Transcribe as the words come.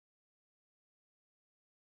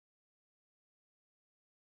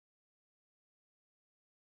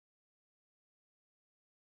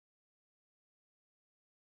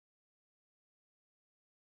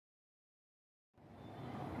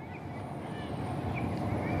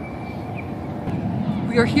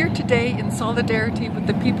We are here today in solidarity with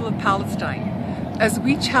the people of Palestine as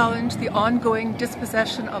we challenge the ongoing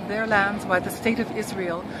dispossession of their lands by the State of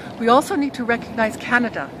Israel. We also need to recognize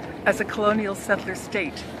Canada as a colonial settler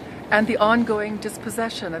state and the ongoing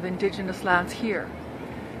dispossession of Indigenous lands here.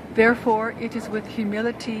 Therefore, it is with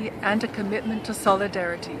humility and a commitment to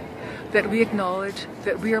solidarity that we acknowledge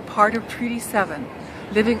that we are part of Treaty 7,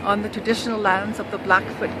 living on the traditional lands of the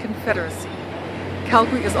Blackfoot Confederacy.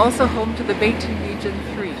 Calgary is also home to the Métis Region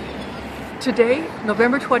 3. Today,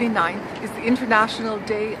 November 29th, is the International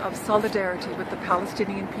Day of Solidarity with the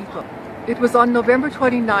Palestinian people. It was on November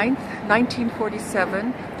 29th,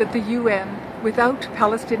 1947, that the UN, without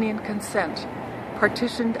Palestinian consent,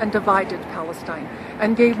 partitioned and divided Palestine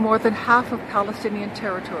and gave more than half of Palestinian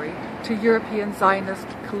territory to European Zionist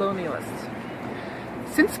colonialists.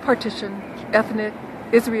 Since partition,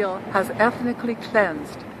 Israel has ethnically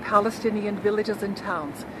cleansed Palestinian villages and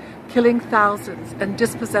towns, killing thousands and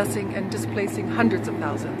dispossessing and displacing hundreds of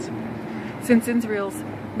thousands. Since Israel's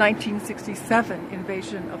 1967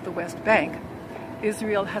 invasion of the West Bank,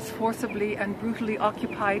 Israel has forcibly and brutally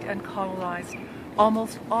occupied and colonized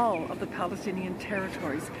almost all of the Palestinian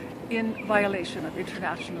territories in violation of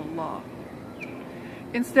international law.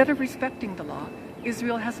 Instead of respecting the law,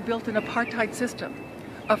 Israel has built an apartheid system,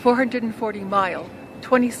 a 440-mile,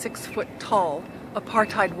 26-foot-tall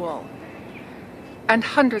apartheid wall, and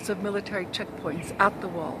hundreds of military checkpoints at the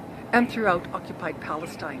wall and throughout occupied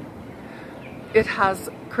Palestine. It has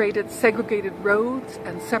created segregated roads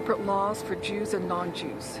and separate laws for Jews and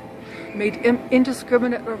non-Jews, made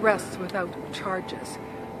indiscriminate arrests without charges,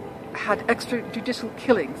 had extrajudicial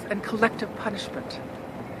killings and collective punishment.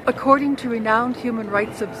 According to renowned human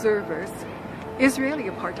rights observers, Israeli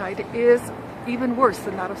apartheid is even worse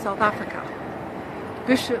than that of South Africa.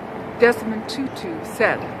 Bishop Desmond Tutu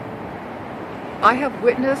said, "I have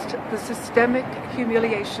witnessed the systemic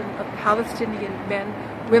humiliation of Palestinian men,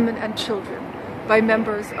 women and children by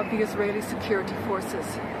members of the Israeli security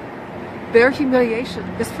forces. Their humiliation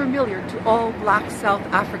is familiar to all black South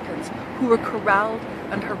Africans who were corralled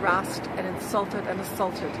and harassed and insulted and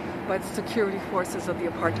assaulted by the security forces of the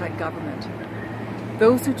apartheid government.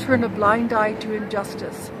 Those who turn a blind eye to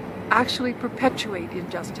injustice actually perpetuate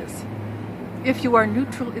injustice. If you are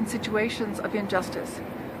neutral in situations of injustice,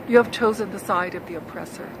 you have chosen the side of the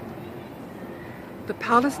oppressor." The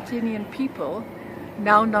Palestinian people,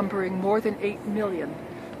 now numbering more than 8 million,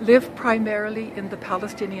 live primarily in the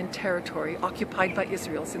Palestinian territory occupied by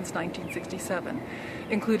Israel since 1967,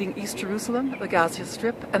 including East Jerusalem, the Gaza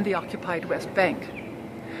Strip, and the occupied West Bank.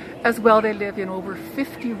 As well, they live in over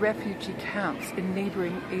 50 refugee camps in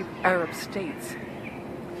neighboring Arab states.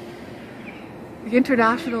 The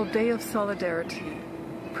International Day of Solidarity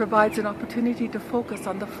provides an opportunity to focus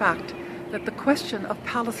on the fact that the question of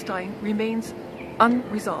Palestine remains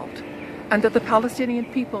unresolved and that the Palestinian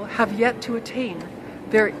people have yet to attain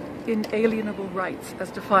their inalienable rights as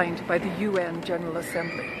defined by the UN General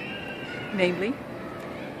Assembly, namely,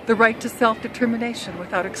 the right to self-determination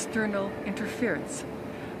without external interference,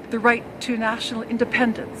 the right to national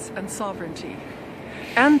independence and sovereignty,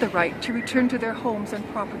 and the right to return to their homes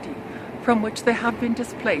and property from which they have been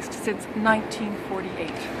displaced since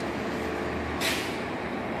 1948.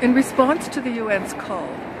 In response to the UN's call,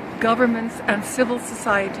 governments and civil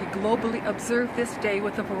society globally observe this day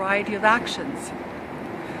with a variety of actions.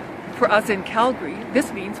 For us in Calgary,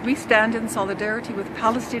 this means we stand in solidarity with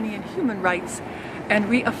Palestinian human rights and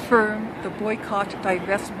reaffirm the Boycott,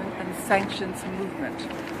 Divestment and Sanctions movement,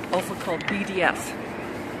 also called BDS.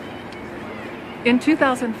 In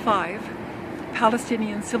 2005,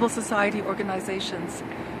 Palestinian civil society organizations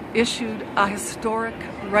issued a historic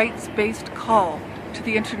rights-based call to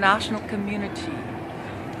the international community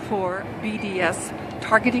for BDS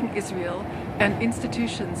targeting Israel and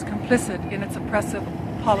institutions complicit in its oppressive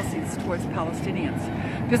policies towards Palestinians.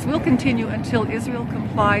 This will continue until Israel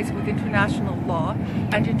complies with international law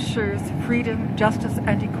and ensures freedom, justice,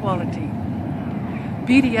 and equality.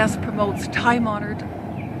 BDS promotes time-honored,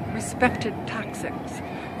 respected tactics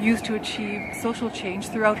used to achieve social change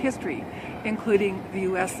throughout history, including the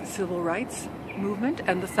US civil rights movement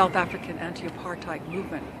and the South African anti-apartheid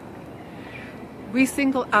movement. We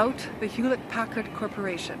single out the Hewlett Packard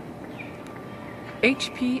Corporation.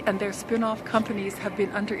 HP and their spin-off companies have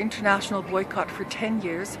been under international boycott for 10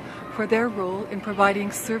 years for their role in providing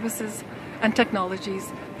services and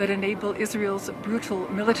technologies that enable Israel's brutal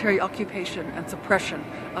military occupation and suppression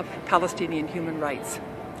of Palestinian human rights.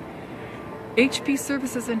 HP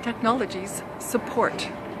services and technologies support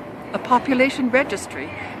a population registry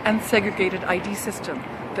and segregated ID system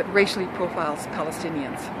that racially profiles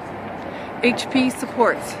Palestinians. HP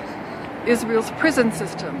supports Israel's prison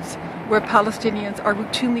systems, where Palestinians are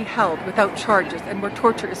routinely held without charges and where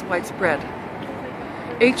torture is widespread.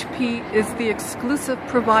 HP is the exclusive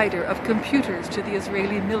provider of computers to the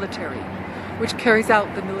Israeli military, which carries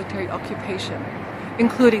out the military occupation,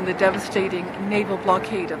 including the devastating naval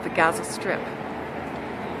blockade of the Gaza Strip.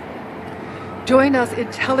 Join us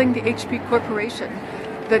in telling the HP Corporation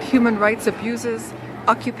that human rights abuses,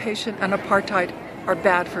 occupation, and apartheid are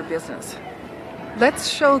bad for business. Let's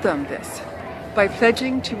show them this by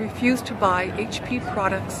pledging to refuse to buy HP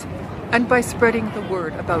products and by spreading the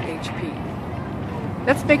word about HP.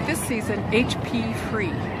 Let's make this season HP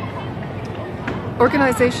free.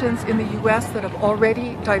 Organizations in the US that have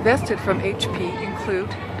already divested from HP include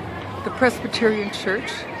the Presbyterian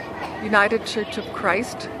Church, United Church of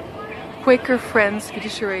Christ, Quaker Friends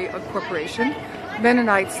Fiduciary Corporation,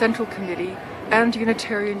 Mennonite Central Committee, and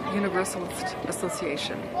Unitarian Universalist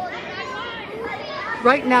Association.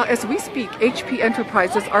 Right now, as we speak, HP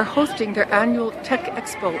Enterprises are hosting their annual Tech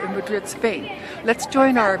Expo in Madrid, Spain. Let's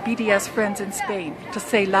join our BDS friends in Spain to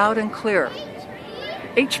say loud and clear,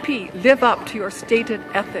 HP, live up to your stated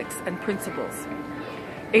ethics and principles.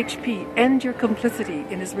 HP, end your complicity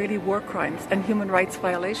in Israeli war crimes and human rights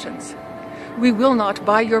violations. We will not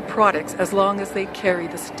buy your products as long as they carry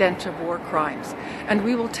the stench of war crimes, and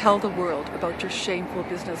we will tell the world about your shameful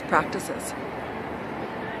business practices.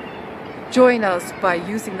 Join us by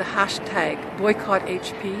using the hashtag Boycott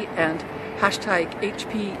HP and hashtag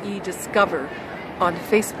HPEDiscover on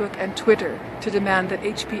Facebook and Twitter to demand that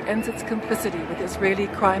HP ends its complicity with Israeli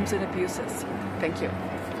crimes and abuses. Thank you.